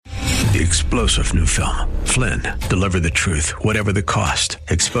The explosive new film, Flynn, deliver the truth, whatever the cost,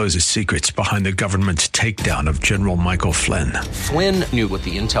 exposes secrets behind the government's takedown of General Michael Flynn. Flynn knew what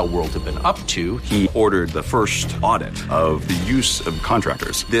the intel world had been up to. He ordered the first audit of the use of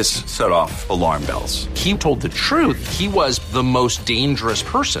contractors. This set off alarm bells. He told the truth. He was the most dangerous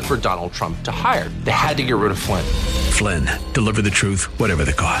person for Donald Trump to hire. They had to get rid of Flynn. Flynn, deliver the truth, whatever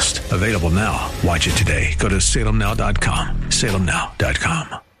the cost. Available now. Watch it today. Go to salemnow.com.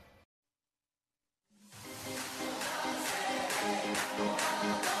 salemnow.com.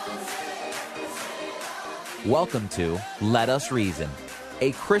 Welcome to Let Us Reason,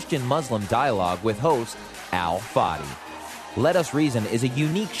 a Christian-Muslim dialogue with host Al Fadi. Let Us Reason is a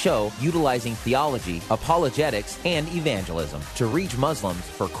unique show utilizing theology, apologetics, and evangelism to reach Muslims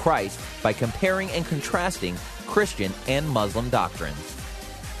for Christ by comparing and contrasting Christian and Muslim doctrines.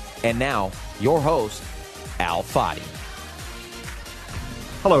 And now, your host, Al Fadi.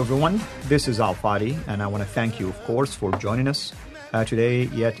 Hello, everyone. This is Al Fadi, and I want to thank you, of course, for joining us today,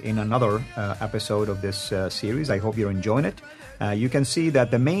 yet in another episode of this series. I hope you're enjoying it. You can see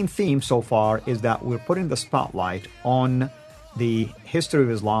that the main theme so far is that we're putting the spotlight on the history of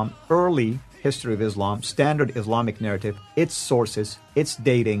Islam, early history of Islam, standard Islamic narrative, its sources, its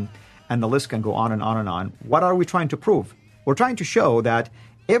dating, and the list can go on and on and on. What are we trying to prove? We're trying to show that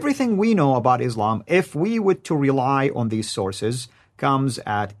everything we know about Islam, if we were to rely on these sources, comes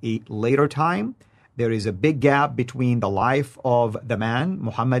at a later time. There is a big gap between the life of the man,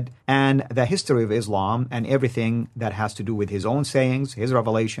 Muhammad, and the history of Islam and everything that has to do with his own sayings, his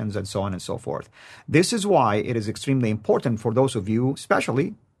revelations, and so on and so forth. This is why it is extremely important for those of you,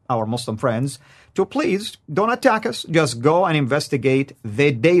 especially our Muslim friends, to please don't attack us. Just go and investigate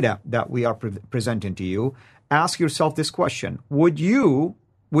the data that we are presenting to you. Ask yourself this question. Would you,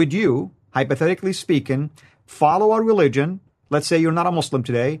 hypothetically speaking, follow a religion? Let's say you're not a Muslim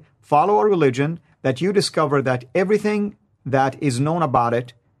today. Follow a religion that you discover that everything that is known about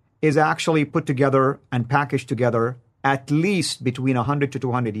it is actually put together and packaged together at least between 100 to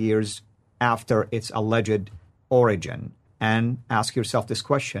 200 years after its alleged origin. And ask yourself this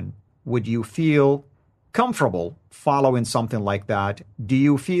question. Would you feel comfortable following something like that? Do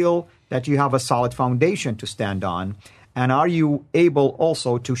you feel that you have a solid foundation to stand on? And are you able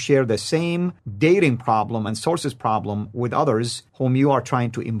also to share the same dating problem and sources problem with others whom you are trying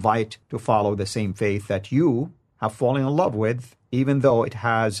to invite to follow the same faith that you have fallen in love with, even though it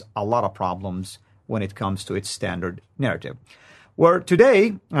has a lot of problems when it comes to its standard narrative? Where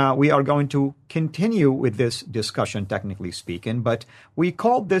today we are going to continue with this discussion, technically speaking, but we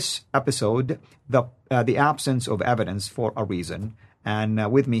called this episode the absence of evidence for a reason.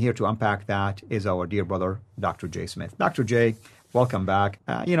 And with me here to unpack that is our dear brother, Dr. Jay Smith. Dr. Jay, welcome back.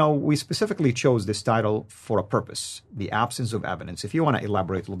 We specifically chose this title for a purpose, the absence of evidence. If you want to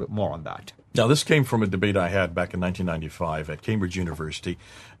elaborate a little bit more on that. Now, this came from a debate I had back in 1995 at Cambridge University,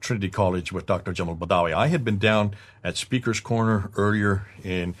 Trinity College, with Dr. Jamal Badawi. I had been down at Speaker's Corner earlier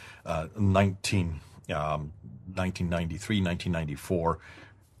in 1993, 1994,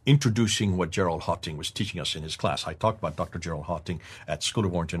 introducing what Gerald Hotting was teaching us in his class. I talked about Dr. Gerald Hotting at School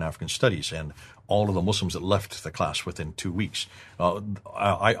of Warrington African Studies and all of the Muslims that left the class within 2 weeks.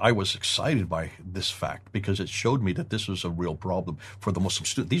 I was excited by this fact because it showed me that this was a real problem for the Muslim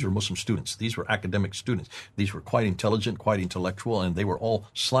students. These were Muslim students. These were academic students. These were quite intelligent, quite intellectual, and they were all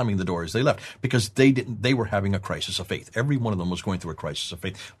slamming the door as they left because they were having a crisis of faith. Every one of them was going through a crisis of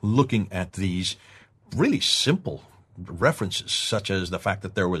faith, looking at these really simple references, such as the fact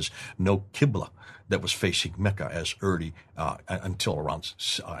that there was no Qibla that was facing Mecca as early until around,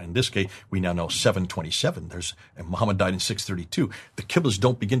 in this case, we now know 727. And Muhammad died in 632. The Qiblas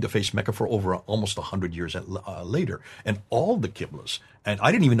don't begin to face Mecca for over almost 100 years later. And all the Qiblas, and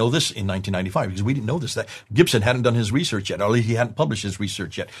I didn't even know this in 1995 because we didn't know this, that Gibson hadn't done his research yet, or he hadn't published his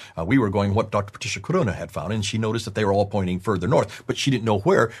research yet. We were going what Dr. Patricia Corona had found, and she noticed that they were all pointing further north, but she didn't know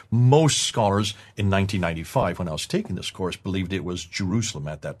where. Most scholars in 1995, when I was taking this course, believed it was Jerusalem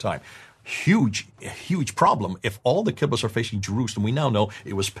at that time. Huge problem. If all the Qiblas are facing Jerusalem, we now know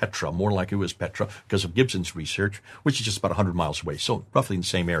it was Petra, more like it was Petra because of Gibson's research, which is just about 100 miles away, so roughly in the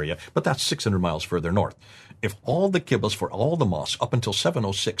same area, but that's 600 miles further north. If all the Qiblas for all the mosques up until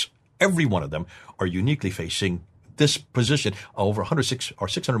 706, every one of them are uniquely facing this position over 106 or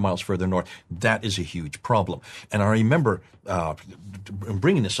 600 miles further north, that is a huge problem. And I remember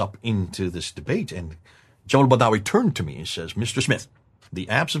bringing this up into this debate, and Jamal Badawi turned to me and says, Mr. Smith, the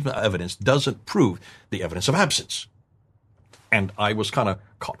absence of evidence doesn't prove the evidence of absence. And I was kind of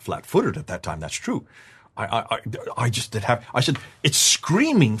caught flat-footed at that time. That's true. I just did have, I said, it's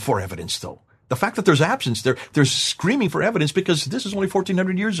screaming for evidence, though. The fact that there's absence, they're screaming for evidence because this is only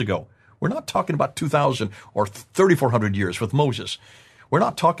 1,400 years ago. We're not talking about 2,000 or 3,400 years with Moses. We're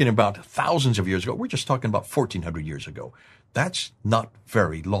not talking about thousands of years ago. We're just talking about 1,400 years ago. That's not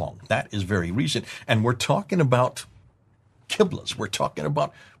very long. That is very recent. And we're talking about Qiblas. We're talking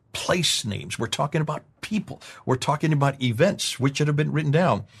about place names. We're talking about people. We're talking about events which had been written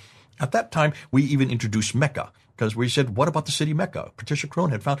down. At that time, we even introduced Mecca. Because we said, what about the city Mecca? Patricia Crone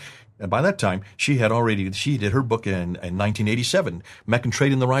had found, and by that time, she did her book in 1987, Meccan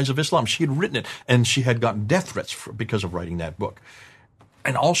Trade and the Rise of Islam. She had written it, and she had gotten death threats because of writing that book.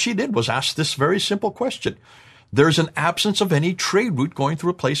 And all she did was ask this very simple question. There's an absence of any trade route going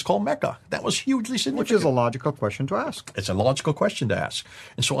through a place called Mecca. That was hugely significant. Which is a logical question to ask. It's a logical question to ask.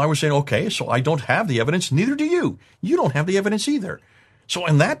 And so I was saying, okay, so I don't have the evidence, neither do you. You don't have the evidence either. So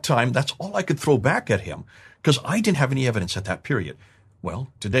in that time, that's all I could throw back at him, because I didn't have any evidence at that period.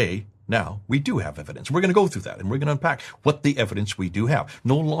 Well, today, now, we do have evidence. We're going to go through that, and we're going to unpack what the evidence we do have.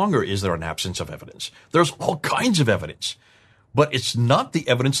 No longer is there an absence of evidence. There's all kinds of evidence. But it's not the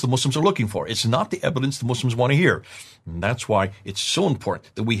evidence the Muslims are looking for. It's not the evidence the Muslims want to hear. And that's why it's so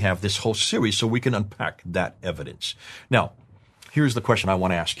important that we have this whole series so we can unpack that evidence. Now, here's the question I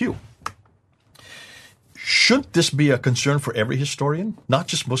want to ask you. Should this be a concern for every historian, not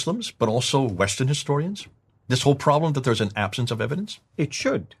just Muslims, but also Western historians? This whole problem that there's an absence of evidence? It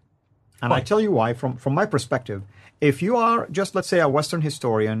should. And Why? I tell you why, from my perspective. If you are just, let's say, a Western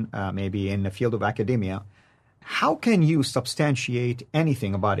historian, maybe in the field of academia, how can you substantiate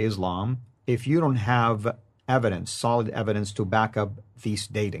anything about Islam if you don't have evidence, solid evidence to back up these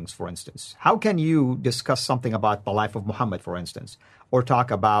datings, for instance? How can you discuss something about the life of Muhammad, for instance, or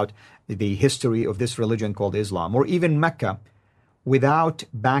talk about the history of this religion called Islam, or even Mecca, without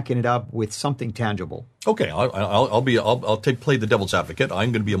backing it up with something tangible? Okay, I'll play the devil's advocate.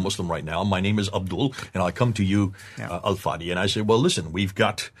 I'm going to be a Muslim right now. My name is Abdul, and I come to you, Al-Fadi, and I say, well, listen, we've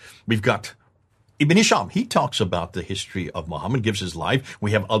got Ibn Hisham. He talks about the history of Muhammad, gives his life.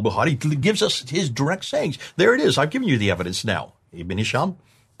 We have Al-Bukhari, gives us his direct sayings. There it is. I've given you the evidence now. Ibn Hisham,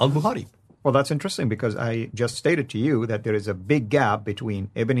 Al-Bukhari. Well, that's interesting, because I just stated to you that there is a big gap between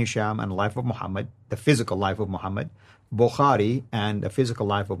Ibn Hisham and the life of Muhammad, the physical life of Muhammad, Bukhari and the physical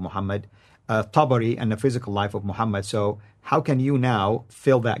life of Muhammad, Tabari and the physical life of Muhammad. So how can you now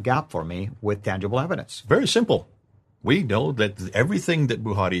fill that gap for me with tangible evidence? Very simple. We know that everything that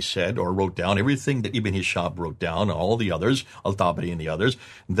Bukhari said or wrote down, everything that Ibn Hisham wrote down, all the others, Al-Tabari and the others,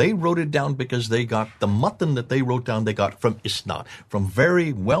 they wrote it down because they got the matan that they wrote down, they got from Isnad, from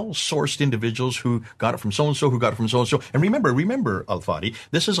very well-sourced individuals who got it from so-and-so, who got it from so-and-so. And remember, Al-Fadi,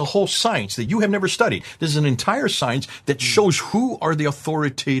 this is a whole science that you have never studied. This is an entire science that shows who are the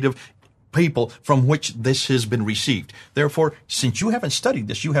authoritative people from which this has been received. Therefore, since you haven't studied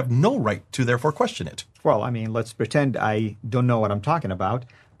this, you have no right to therefore question it. Well, I mean, let's pretend I don't know what I'm talking about.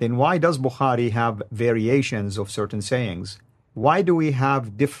 Then why does Bukhari have variations of certain sayings? Why do we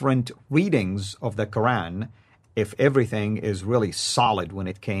have different readings of the Quran if everything is really solid when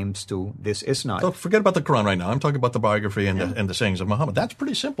it comes to this Isnad? So forget about the Quran right now. I'm talking about the biography and the sayings of Muhammad. That's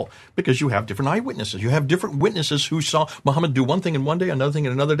pretty simple, because you have different eyewitnesses. You have different witnesses who saw Muhammad do one thing in one day, another thing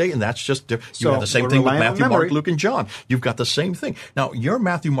in another day, and that's just different. You have the same thing with Matthew, Mark, Luke, and John. You've got the same thing. Now, your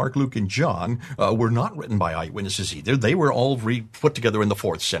Matthew, Mark, Luke, and John were not written by eyewitnesses either. They were all put together in the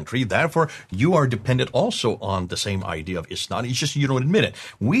 4th century. Therefore, you are dependent also on the same idea of Isnad. It's just you don't admit it.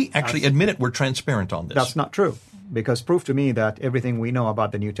 We actually admit it. We're transparent on this. That's not true. Because prove to me that everything we know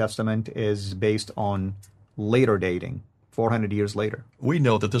about the New Testament is based on later dating, 400 years later. We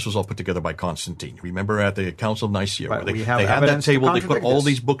know that this was all put together by Constantine. Remember at the Council of Nicaea, where they had that table, they put all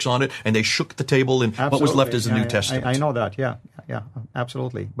these books on it, and they shook the table, and what was left is the New Testament. I know that, yeah,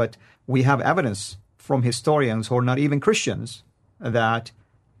 absolutely. But we have evidence from historians who are not even Christians that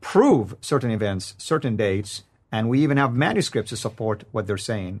prove certain events, certain dates, and we even have manuscripts to support what they're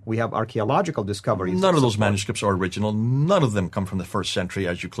saying. We have archaeological discoveries. None of those manuscripts are original. None of them come from the 1st century,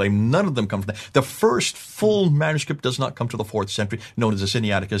 as you claim. None of them come from the first full manuscript does not come to the 4th century, known as the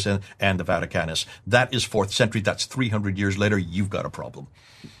Sinaiticus and the Vaticanus. That is 4th century. That's 300 years later. You've got a problem.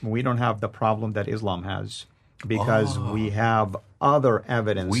 We don't have the problem that Islam has, because we have other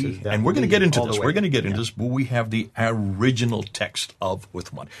evidences. And we're going to get into this. We're going to get into this, but we have the original text of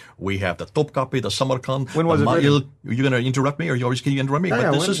Uthman. We have the Topkapi, the Samarkand. When was it written? Are you going to interrupt me, or can you interrupt me?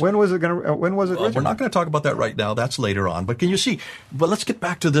 When was it written? We're not going to talk about that right now. That's later on. But can you see? But let's get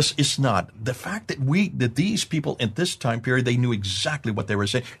back to this Isnad. The fact that these people in this time period, they knew exactly what they were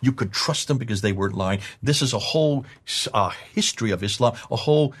saying. You could trust them because they weren't lying. This is a whole history of Islam, a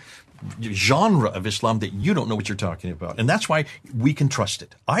whole genre of Islam that you don't know what you're talking about. And that's why we can trust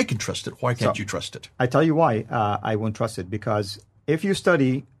it. I can trust it. Why can't you trust it? I tell you why I won't trust it, because if you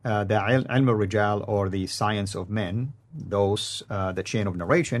study the ilm al-rijal, or the science of men, the chain of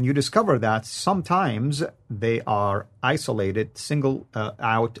narration, you discover that sometimes they are isolated, singled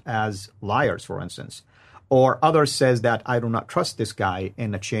out as liars, for instance. Or others says that I do not trust this guy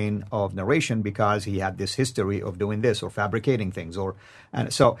in a chain of narration because he had this history of doing this or fabricating things.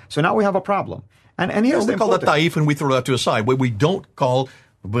 And so now we have a problem. And here's the we call that Taif, and we throw that to the side. We don't call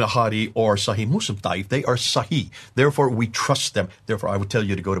Bukhari or Sahih Muslim Taif. They are Sahih. Therefore, we trust them. Therefore, I would tell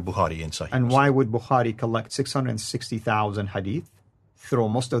you to go to Bukhari and Sahih. And Muslim. why would Bukhari collect 660,000 hadith, throw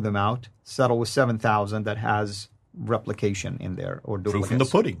most of them out, settle with 7,000 that has replication in there or duplicates? Proof in the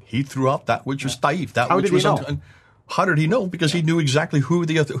pudding. He threw out that which was Taif. How did he know? How did he know? Because he knew exactly who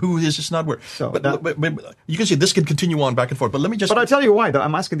his isnad were. So but you can see this can continue on back and forth. But let me just. But I'll tell you why, though.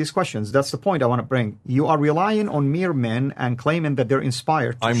 I'm asking these questions. That's the point I want to bring. You are relying on mere men and claiming that they're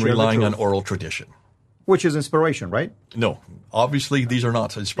inspired. I'm relying on oral tradition. Which is inspiration, right? No. Obviously, these are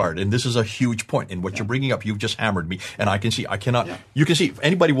not inspired. And this is a huge point. And what you're bringing up, you've just hammered me. And I can see, you can see, if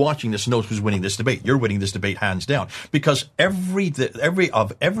anybody watching this knows who's winning this debate. You're winning this debate hands down. Because every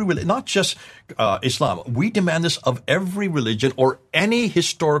not just Islam, we demand this of every religion or any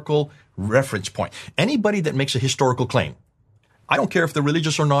historical reference point. Anybody that makes a historical claim, I don't care if they're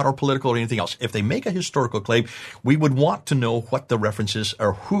religious or not or political or anything else. If they make a historical claim, we would want to know what the reference is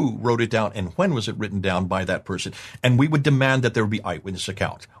or who wrote it down and when was it written down by that person. And we would demand that there be eyewitness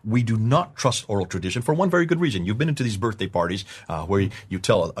account. We do not trust oral tradition for one very good reason. You've been into these birthday parties where you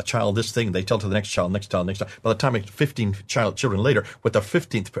tell a child this thing, they tell to the next child. By the time 15 children later, what the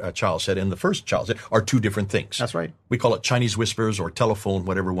 15th child said and the first child said are two different things. That's right. We call it Chinese whispers or telephone,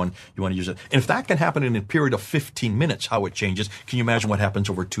 whatever one you want to use it. And if that can happen in a period of 15 minutes, how it changes, can you imagine what happens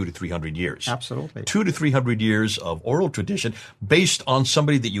over 200 to 300 years? Absolutely. 200 to 300 years of oral tradition based on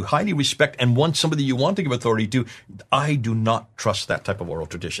somebody that you highly respect and somebody you want to give authority to. I do not trust that type of oral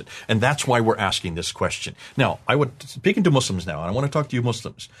tradition. And that's why we're asking this question. Now, speaking to Muslims now, and I want to talk to you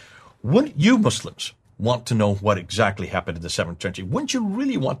Muslims. Wouldn't you Muslims want to know what exactly happened in the 7th century? Wouldn't you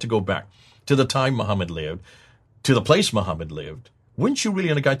really want to go back to the time Muhammad lived, to the place Muhammad lived? Wouldn't you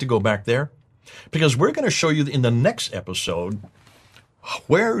really like to go back there? Because we're going to show you in the next episode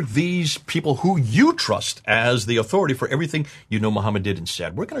where these people who you trust as the authority for everything you know Muhammad did and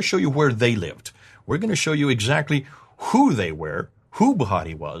said, we're going to show you where they lived. We're going to show you exactly who they were, who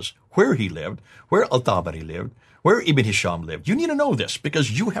Bukhari was, where he lived, where Al-Tabari lived, where Ibn Hisham lived. You need to know this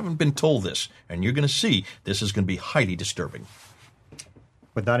because you haven't been told this, and you're going to see this is going to be highly disturbing.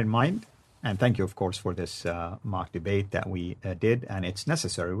 With that in mind, and thank you, of course, for this mock debate that we did. And it's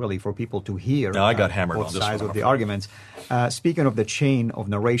necessary, really, for people to hear I got hammered both on this sides one. of the arguments. Speaking of the chain of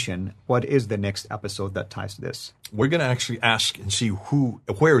narration, what is the next episode that ties to this? We're going to actually ask and see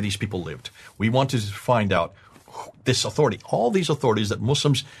where these people lived. We want to find out this authority, all these authorities that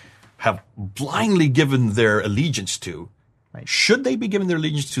Muslims have blindly given their allegiance to. Right. Should they be giving their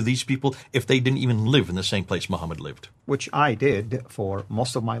allegiance to these people if they didn't even live in the same place Muhammad lived? Which I did for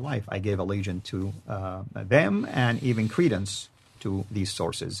most of my life. I gave allegiance to them and even credence to these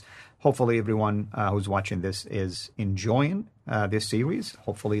sources. Hopefully everyone who's watching this is enjoying this series.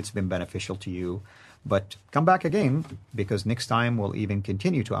 Hopefully it's been beneficial to you. But come back again, because next time we'll even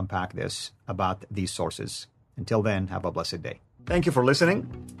continue to unpack this about these sources. Until then, have a blessed day. Thank you for listening.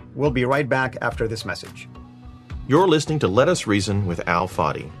 We'll be right back after this message. You're listening to Let Us Reason with Al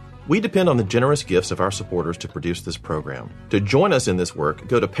Fadi. We depend on the generous gifts of our supporters to produce this program. To join us in this work,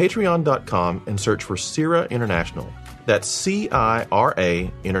 go to patreon.com and search for CIRA International. That's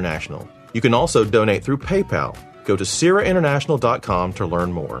CIRA International. You can also donate through PayPal. Go to CIRAInternational.com to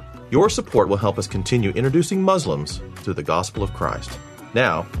learn more. Your support will help us continue introducing Muslims to the gospel of Christ.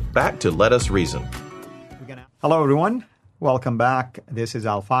 Now, back to Let Us Reason. Hello, everyone. Welcome back. This is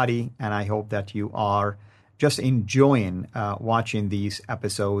Al Fadi, and I hope that you are just enjoying watching these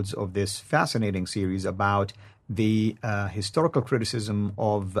episodes of this fascinating series about the historical criticism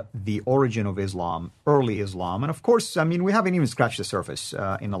of the origin of Islam, early Islam. And of course, I mean, we haven't even scratched the surface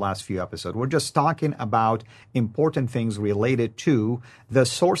in the last few episodes. We're just talking about important things related to the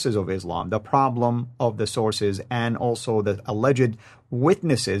sources of Islam, the problem of the sources, and also the alleged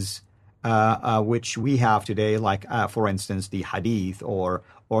witnesses which we have today, like, for instance, the hadith or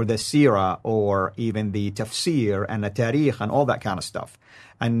the seerah or even the tafsir and the tarikh and all that kind of stuff.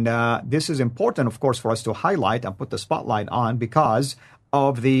 And this is important, of course, for us to highlight and put the spotlight on because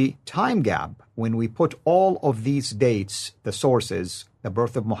of the time gap. When we put all of these dates, the sources, the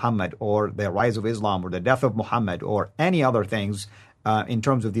birth of Muhammad or the rise of Islam or the death of Muhammad or any other things in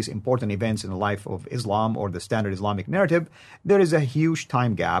terms of these important events in the life of Islam or the standard Islamic narrative, there is a huge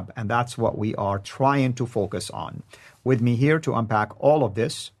time gap, and that's what we are trying to focus on. With me here to unpack all of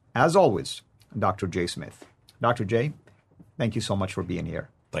this, as always, Dr. Jay Smith. Dr. Jay, thank you so much for being here.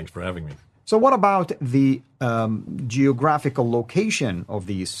 Thanks for having me. So what about the geographical location of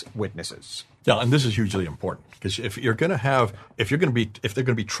these witnesses? Yeah, and this is hugely important because if they're going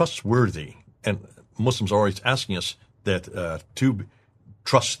to be trustworthy, and Muslims are always asking us that to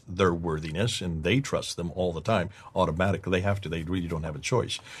trust their worthiness, and they trust them all the time automatically. They have to. They really don't have a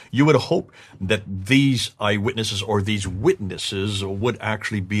choice. You would hope that these eyewitnesses or these witnesses would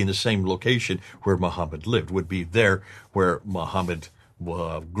actually be in the same location where Muhammad lived, would be there where Muhammad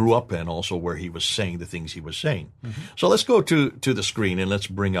grew up and also where he was saying the things he was saying. Mm-hmm. So let's go to the screen and let's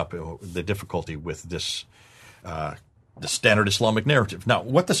bring up the difficulty with this the standard Islamic narrative. Now,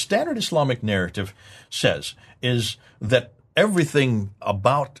 what the standard Islamic narrative says is that everything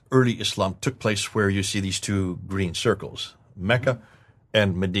about early Islam took place where you see these two green circles, Mecca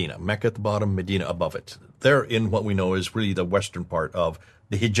and Medina. Mecca at the bottom, Medina above it. They're in what we know is really the western part of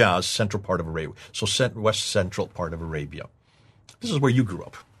the Hijaz, central part of Arabia. So west central part of Arabia. This is where you grew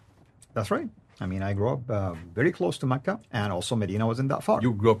up. That's right. I mean, I grew up very close to Mecca, and also Medina wasn't that far.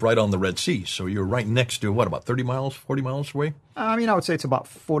 You grew up right on the Red Sea, so you're right next to, what, about 30 miles, 40 miles away? I mean, I would say it's about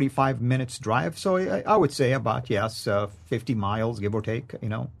 45 minutes drive, so I would say about, 50 miles, give or take,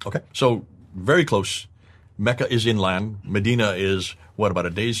 Okay, so very close. Mecca is inland. Medina is, what, about a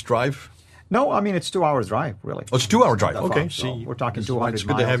day's drive? No, I mean, it's 2 hours drive, really. Oh, it's a 2 hour drive. Okay, so see. We're talking 200 miles. It's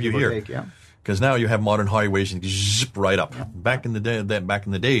good to have you here. Take, yeah. Because now you have modern highways and you zip right up. Yeah. Back in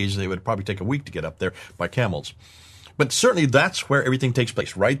the days, they would probably take a week to get up there by camels. But certainly that's where everything takes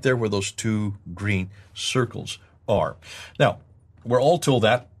place, right there where those two green circles are. Now, we're all told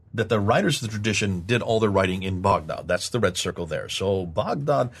that the writers of the tradition did all their writing in Baghdad. That's the red circle there. So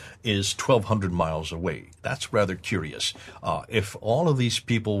Baghdad is 1,200 miles away. That's rather curious. If all of these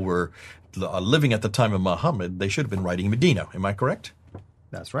people were living at the time of Muhammad, they should have been writing in Medina. Am I correct?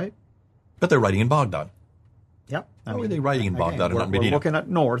 That's right. But they're writing in Baghdad. Yep. How are they writing in Baghdad and not Medina? We're looking at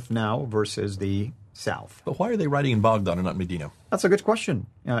north now versus the south. But why are they writing in Baghdad and not Medina? That's a good question.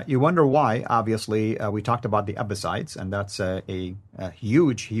 You wonder why. Obviously, we talked about the Abbasides, and that's a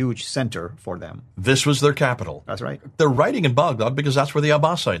huge, huge center for them. This was their capital. That's right. They're writing in Baghdad because that's where the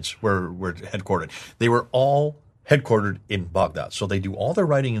Abbasides were headquartered. They were all headquartered in Baghdad. So they do all their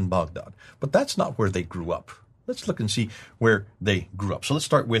writing in Baghdad. But that's not where they grew up. Let's look and see where they grew up. So let's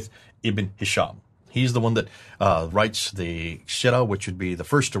start with Ibn Hisham. He's the one that writes the Sirah, which would be the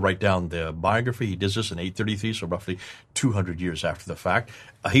first to write down the biography. He does this in 833, so roughly 200 years after the fact.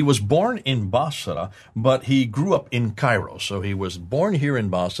 He was born in Basra, but he grew up in Cairo. So he was born here in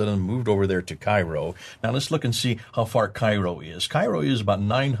Basra and moved over there to Cairo. Now let's look and see how far Cairo is. Cairo is about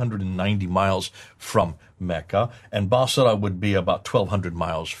 990 miles from Mecca, and Basra would be about 1,200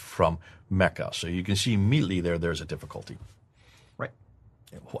 miles from Mecca. So you can see immediately there's a difficulty. Right.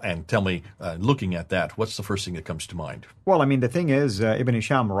 And tell me, looking at that, what's the first thing that comes to mind? Well, I mean, the thing is, Ibn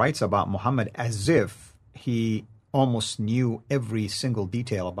Hisham writes about Muhammad as if he almost knew every single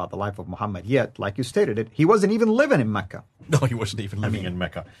detail about the life of Muhammad. Yet, like you stated it, he wasn't even living in Mecca. No, he wasn't even living in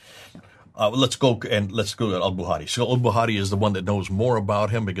Mecca. Let's go to Al-Bukhari. So Al-Bukhari is the one that knows more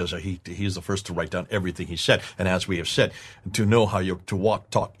about him because he is the first to write down everything he said. And as we have said, to know how you're to walk,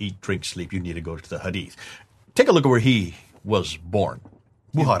 talk, eat, drink, sleep, you need to go to the Hadith. Take a look at where he was born.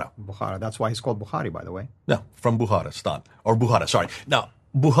 Bukhara. Bukhara. That's why he's called Bukhari, by the way. No, from Bukharistan. Or Bukhara, sorry. Now,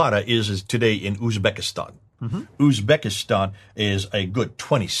 Bukhara is today in Uzbekistan. Mm-hmm. Uzbekistan is a good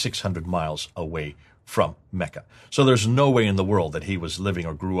 2,600 miles away from Mecca. So there's no way in the world that he was living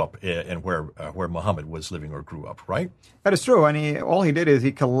or grew up in where Muhammad was living or grew up, right? That is true. And all he did is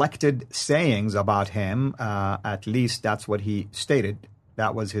he collected sayings about him. At least that's what he stated.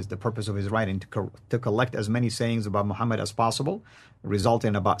 That was the purpose of his writing, to collect as many sayings about Muhammad as possible, result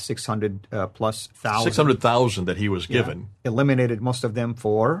in about 600,000 that he was given. Eliminated most of them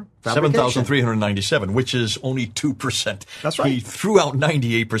for fabrication. 7,397, which is only 2%. That's right. He threw out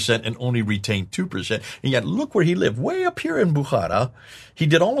 98% and only retained 2%. And yet look where he lived, way up here in Bukhara. He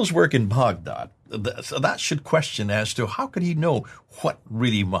did all his work in Baghdad. So that should question as to how could he know what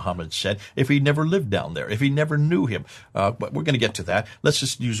really Muhammad said if he never lived down there, if he never knew him. But we're going to get to that. Let's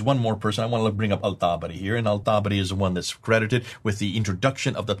just use one more person. I want to bring up Al-Tabari here, and Al-Tabari is the one that's credited with the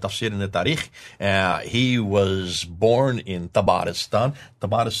introduction of the Tafsir and the Tarikh. He was born in Tabaristan.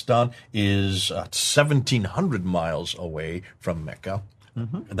 Tabaristan is 1,700 miles away from Mecca.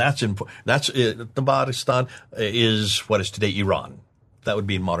 Mm-hmm. Tabaristan is what is today Iran. That would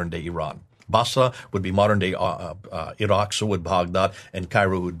be in modern day Iran. Basra would be modern-day Iraq, so would Baghdad, and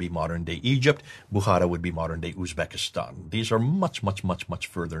Cairo would be modern-day Egypt. Bukhara would be modern-day Uzbekistan. These are much, much, much, much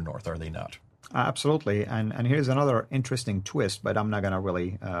further north, are they not? Absolutely. And here's another interesting twist, but I'm not going to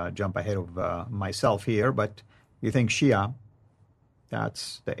really jump ahead of myself here. But you think Shia,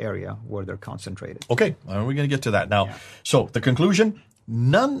 that's the area where they're concentrated. Okay, we're going to get to that now. Yeah. So the conclusion,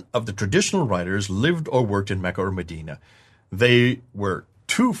 none of the traditional writers lived or worked in Mecca or Medina. They were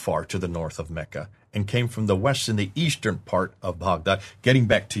too far to the north of Mecca and came from the west and the eastern part of Baghdad. Getting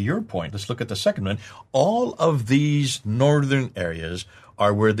back to your point, let's look at the second one. All of these northern areas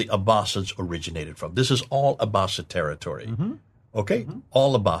are where the Abbasids originated from. This is all Abbasid territory. Mm-hmm. Okay? Mm-hmm.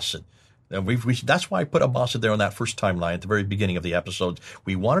 All Abbasid. And that's why I put Abbasid there on that first timeline at the very beginning of the episodes.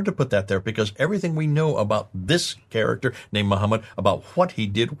 We wanted to put that there because everything we know about this character named Muhammad, about what he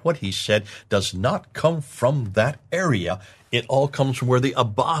did, what he said, does not come from that area. It all comes from where the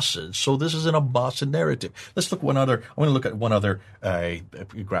Abbasids. So this is an Abbasid narrative. Let's look I want to look at one other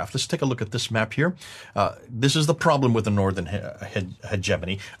graph. Let's take a look at this map here. This is the problem with the northern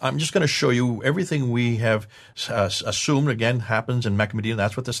hegemony. I'm just going to show you everything we have assumed, again, happens in Mecca, Medina.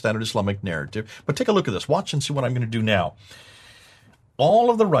 That's what the standard Islamic narrative. But take a look at this. Watch and see what I'm going to do now. All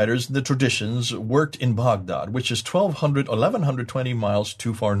of the writers, the traditions, worked in Baghdad, which is 1,120 miles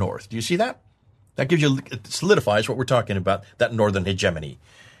too far north. Do you see that? That gives you, it solidifies what we're talking about, that northern hegemony.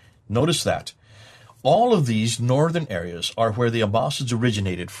 Notice that. All of these northern areas are where the Abbasids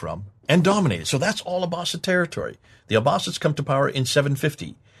originated from and dominated. So that's all Abbasid territory. The Abbasids come to power in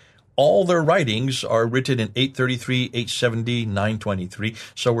 750. All their writings are written in 833, 870, 923.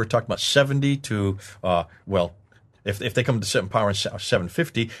 So we're talking about 70 to, if they come to power in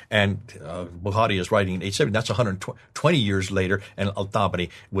 750 and Bukhari is writing in 870, that's 120 years later, and Al-Tabari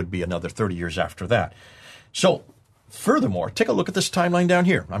would be another 30 years after that. So, furthermore, take a look at this timeline down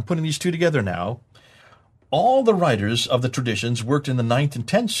here. I'm putting these two together now. All the writers of the traditions worked in the 9th and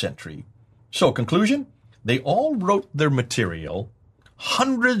 10th century. So, conclusion, they all wrote their material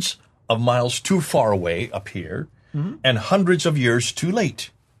hundreds of miles too far away up here, and hundreds of years too late.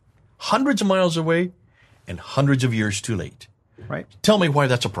 Hundreds of miles away, and hundreds of years too late. Right. Tell me why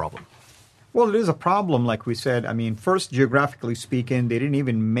that's a problem. Well, it is a problem, like we said. I mean, first, geographically speaking, they didn't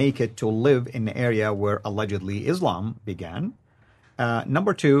even make it to live in the area where allegedly Islam began.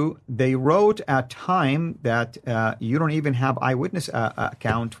 Number two, they wrote at a time that you don't even have eyewitness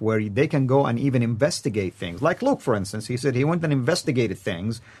account where they can go and even investigate things. Like Luke, for instance, he said he went and investigated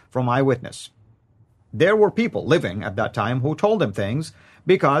things from eyewitness. There were people living at that time who told him things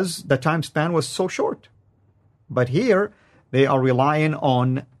because the time span was so short. But here, they are relying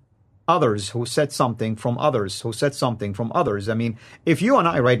on others who said something from others, who said something from others. I mean, if you and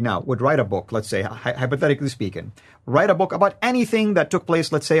I right now would write a book, let's say, hypothetically speaking, write a book about anything that took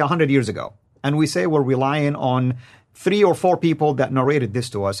place, let's say, 100 years ago, and we say we're relying on 3 or 4 people that narrated this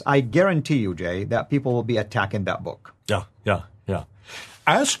to us, I guarantee you, Jay, that people will be attacking that book. Yeah.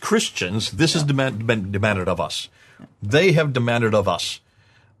 As Christians, this has been demanded of us. They have demanded of us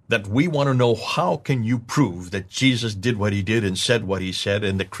that we want to know, how can you prove that Jesus did what he did and said what he said,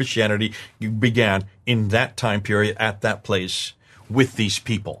 and that Christianity began in that time period at that place with these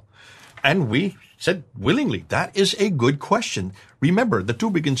people? And we said willingly, that is a good question. Remember, the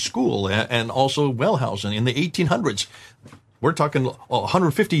Tübingen School and also Wellhausen in the 1800s, we're talking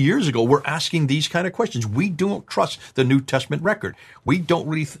 150 years ago, we're asking these kind of questions. We don't trust the New Testament record. We don't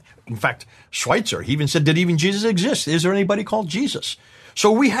really, in fact, Schweitzer, he even said, did even Jesus exist? Is there anybody called Jesus? So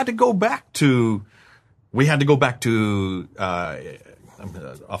we had to go back to,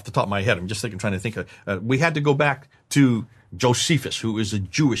 off the top of my head, I'm just trying to think of, we had to go back to Josephus, who is a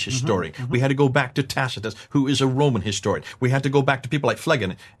Jewish historian. We had to go back to Tacitus, who is a Roman historian. We had to go back to people like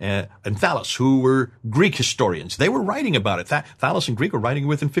Phlegon and Thallus, who were Greek historians. They were writing about it. Thallus and Greek were writing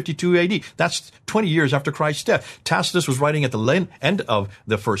within 52 AD. That's 20 years after Christ's death. Tacitus was writing at the end of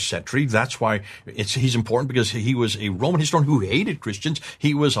the first century. That's why he's important, because he was a Roman historian who hated Christians.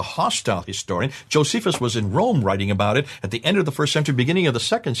 He was a hostile historian. Josephus was in Rome writing about it at the end of the first century, beginning of the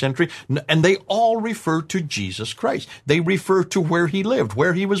second century, and they all refer to Jesus Christ. They refer to where he lived,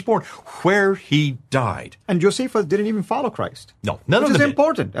 where he was born, where he died. And Josephus didn't even follow Christ. No, none of them. Which is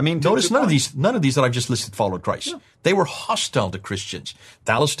important. I mean, notice none of these that I've just listed followed Christ. Yeah. They were hostile to Christians.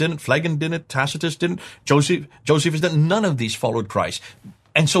 Thallus didn't, Phlegon didn't, Tacitus didn't, Josephus didn't. None of these followed Christ.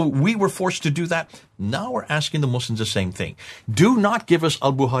 And so we were forced to do that. Now we're asking the Muslims the same thing. Do not give us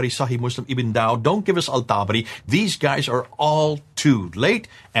Al-Bukhari, Sahih Muslim, Ibn Dawud. Don't give us Al-Tabari. These guys are all too late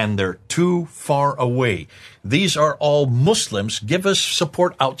and they're too far away. These are all Muslims. Give us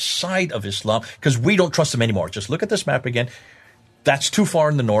support outside of Islam because we don't trust them anymore. Just look at this map again. That's too far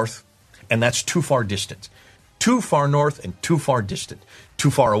in the north. and that's too far distant. Too far north and too far distant.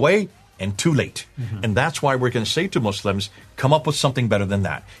 Too far away and too late. Mm-hmm. And that's why we're going to say to Muslims, come up with something better than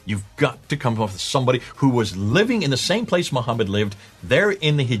that. You've got to come up with somebody who was living in the same place Muhammad lived, there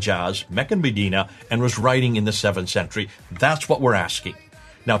in the Hijaz, Mecca and Medina, and was writing in the 7th century. That's what we're asking.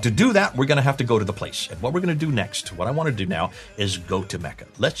 Now, to do that, we're going to have to go to the place. And what we're going to do next, what I want to do now, is go to Mecca.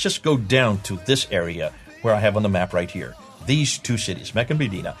 Let's just go down to this area where I have on the map right here. These two cities, Mecca and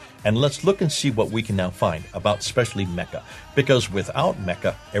Medina, and let's look and see what we can now find about especially Mecca. Because without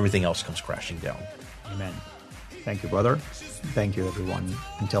Mecca, everything else comes crashing down. Amen. Thank you, brother. Thank you, everyone.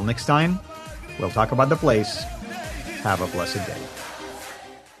 Until next time, we'll talk about the place. Have a blessed day.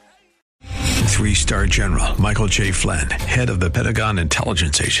 3-star General Michael J. Flynn, head of the Pentagon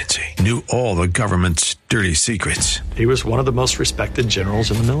Intelligence Agency, knew all the government's dirty secrets. He was one of the most respected generals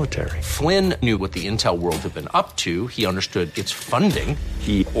in the military. Flynn knew what the intel world had been up to. He understood its funding.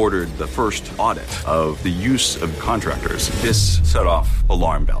 He ordered the first audit of the use of contractors. This set off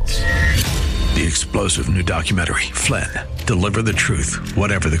alarm bells. The explosive new documentary, Flynn, Deliver the Truth,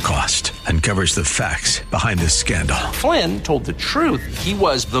 Whatever the Cost, uncovers the facts behind this scandal. Flynn told the truth. He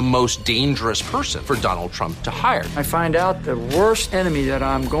was the most dangerous person for Donald Trump to hire. I find out the worst enemy that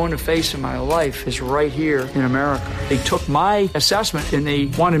I'm going to face in my life is right here in America. They took my assessment and they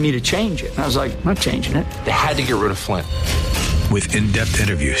wanted me to change it. And I was like, I'm not changing it. They had to get rid of Flynn. With in-depth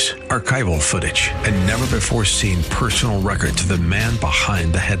interviews, archival footage, and never-before-seen personal records of the man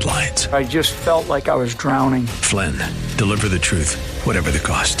behind the headlines. I just felt like I was drowning. Flynn, Deliver the Truth, Whatever the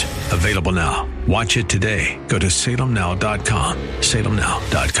Cost. Available now. Watch it today. Go to salemnow.com.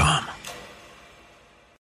 salemnow.com.